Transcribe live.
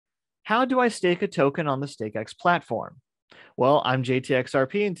How do I stake a token on the StaykX platform? Well, I'm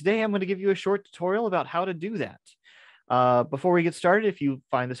JTXRP, and today I'm going to give you a short tutorial about how to do that. Before we get started, if you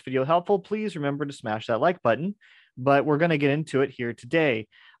find this video helpful, please remember to smash that like button, but we're going to get into it here today.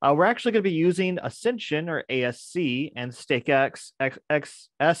 We're actually going to be using Ascension or ASC and StaykX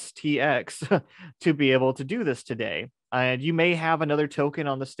STX to be able to do this today. And you may have another token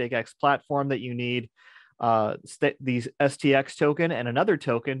on the StaykX platform that you need the STX token and another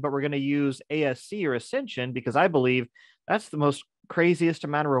token, but we're going to use ASC or Ascension because I believe that's the most craziest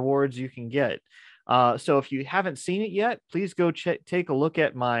amount of rewards you can get. So if you haven't seen it yet, please go take a look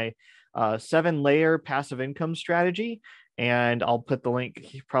at my 7-layer passive income strategy, and I'll put the link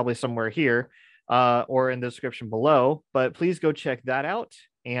probably somewhere here or in the description below, but please go check that out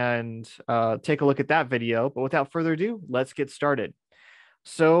and take a look at that video. But without further ado, let's get started.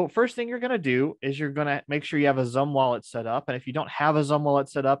 So first thing you're going to do is you're going to make sure you have a xumm wallet set up. And if you don't have a xumm wallet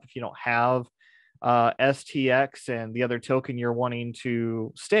set up, if you don't have STX and the other token you're wanting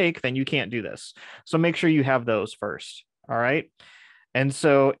to stake, then you can't do this. So make sure you have those first. All right. And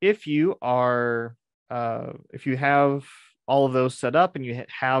so if you have all of those set up and you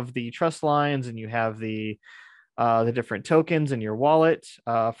have the trust lines and you have the different tokens in your wallet,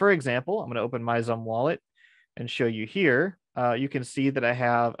 for example, I'm going to open my xumm wallet and show you here. You can see that I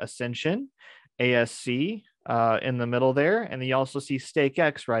have Ascension, ASC in the middle there, and then you also see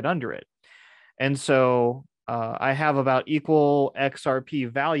StaykX right under it. And so I have about equal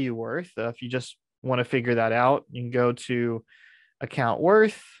XRP value worth. If you just want to figure that out, you can go to account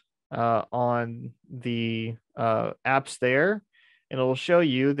worth on the apps there, and it'll show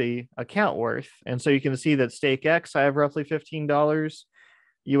you the account worth. And so you can see that StaykX, I have roughly $15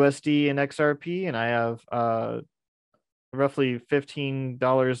 USD in XRP, and I have roughly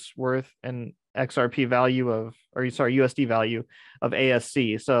 $15 worth in XRP value USD value of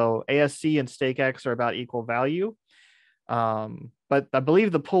ASC. So ASC and StaykX are about equal value. But I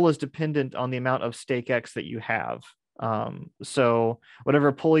believe the pool is dependent on the amount of StaykX that you have. So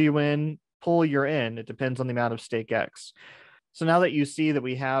whatever pool you're in, it depends on the amount of StaykX. So now that you see that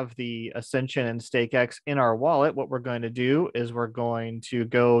we have the Ascension and StaykX in our wallet, what we're going to do is we're going to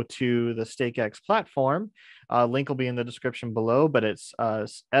go to the StaykX platform. Link will be in the description below, but it's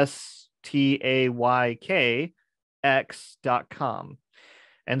STAYKX.com.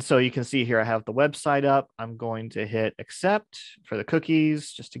 And so you can see here I have the website up. I'm going to hit accept for the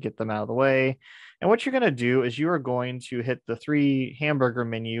cookies just to get them out of the way. And what you're going to do is you are going to hit the 3 hamburger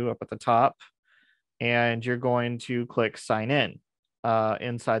menu up at the top, and you're going to click sign in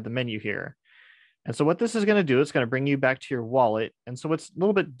inside the menu here. And so what this is going to do, it's going to bring you back to your wallet. And so what's a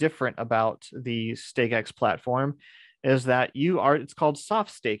little bit different about the StaykX platform is that it's called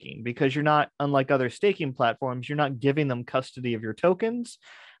soft staking, because you're not, unlike other staking platforms, you're not giving them custody of your tokens.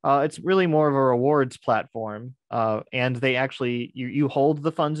 It's really more of a rewards platform. And they actually, you hold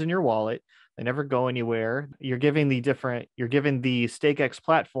the funds in your wallet. They never go anywhere. You're giving the StaykX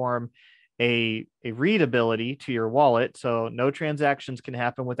platform a readability to your wallet. So no transactions can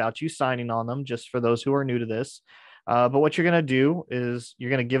happen without you signing on them, just for those who are new to this. But what you're going to do is you're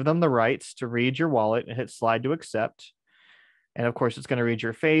going to give them the rights to read your wallet and hit slide to accept. And of course, it's going to read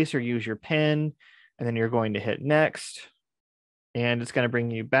your face or use your PIN. And then you're going to hit next. And it's going to bring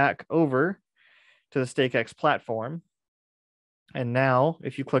you back over to the StaykX platform. And now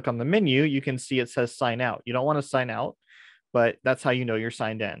if you click on the menu, you can see it says sign out. You don't want to sign out, but that's how you know you're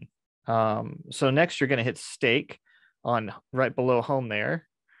signed in. So next you're going to hit stake on right below home there,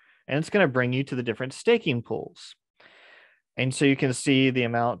 and it's going to bring you to the different staking pools. And so you can see the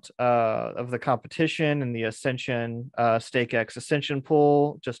amount of the competition and the Ascension StaykX Ascension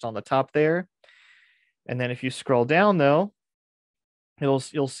pool just on the top there. And then if you scroll down though,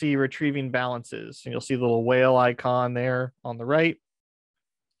 you'll see retrieving balances, and you'll see the little whale icon there on the right.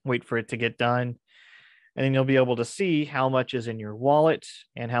 Wait for it to get done. And then you'll be able to see how much is in your wallet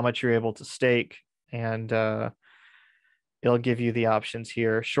and how much you're able to stake. And it'll give you the options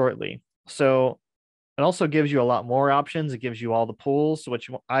here shortly. So it also gives you a lot more options. It gives you all the pools. So what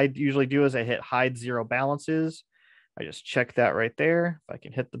I usually do is I hit hide 0 balances. I just check that right there. If I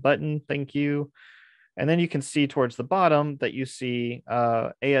can hit the button, thank you. And then you can see towards the bottom that you see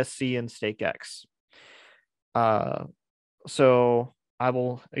ASC and StaykX. So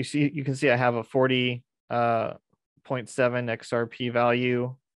you can see I have a 40 0.7 XRP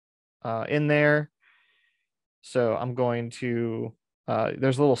value in there. So I'm going to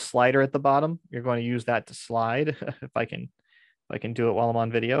there's a little slider at the bottom. You're going to use that to slide if I can do it while I'm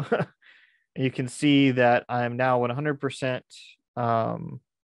on video. You can see that I'm now 100%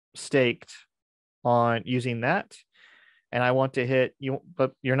 staked on using that. and I want to hit you,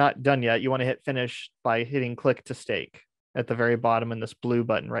 but you're not done yet. You want to hit finish by hitting click to stake at the very bottom in this blue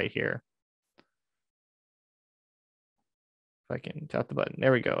button right here. If I can tap the button,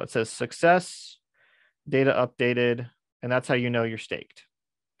 there we go. It says success, data updated, and that's how you know you're staked.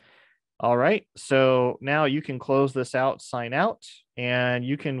 All right, so now you can close this out, sign out, and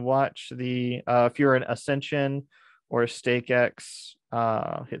you can watch the, if you're an Ascension or StaykX,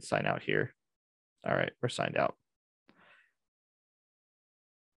 hit sign out here. All right, we're signed out.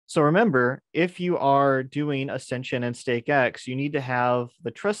 So remember, if you are doing Ascension and StaykX, you need to have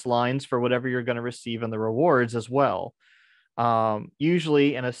the trust lines for whatever you're going to receive in the rewards as well.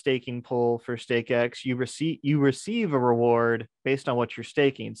 Usually in a staking pool for StaykX, you receive a reward based on what you're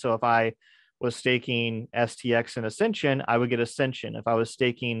staking. So if I was staking STX and Ascension, I would get Ascension. If I was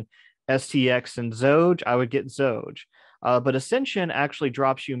staking STX and Zoj, I would get Zoj. But Ascension actually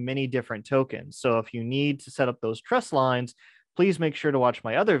drops you many different tokens. So if you need to set up those trust lines, please make sure to watch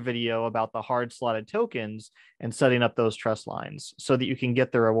my other video about the hard slotted tokens and setting up those trust lines so that you can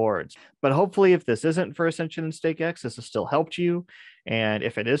get the rewards. But hopefully, if this isn't for Ascension and StaykX, this has still helped you. And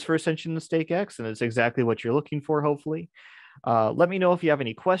if it is for Ascension and StaykX, and it's exactly what you're looking for, hopefully, let me know if you have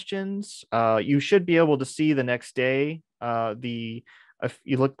any questions. You should be able to see the next day. If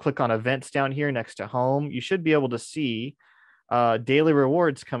you click on events down here next to home, you should be able to see daily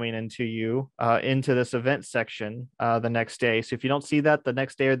rewards coming into you into this event section the next day. So if you don't see that the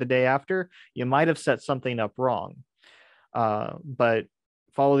next day or the day after, you might have set something up wrong. But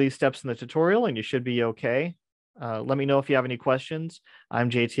follow these steps in the tutorial and you should be okay. Let me know if you have any questions. I'm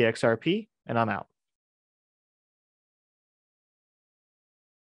JTXRP and I'm out.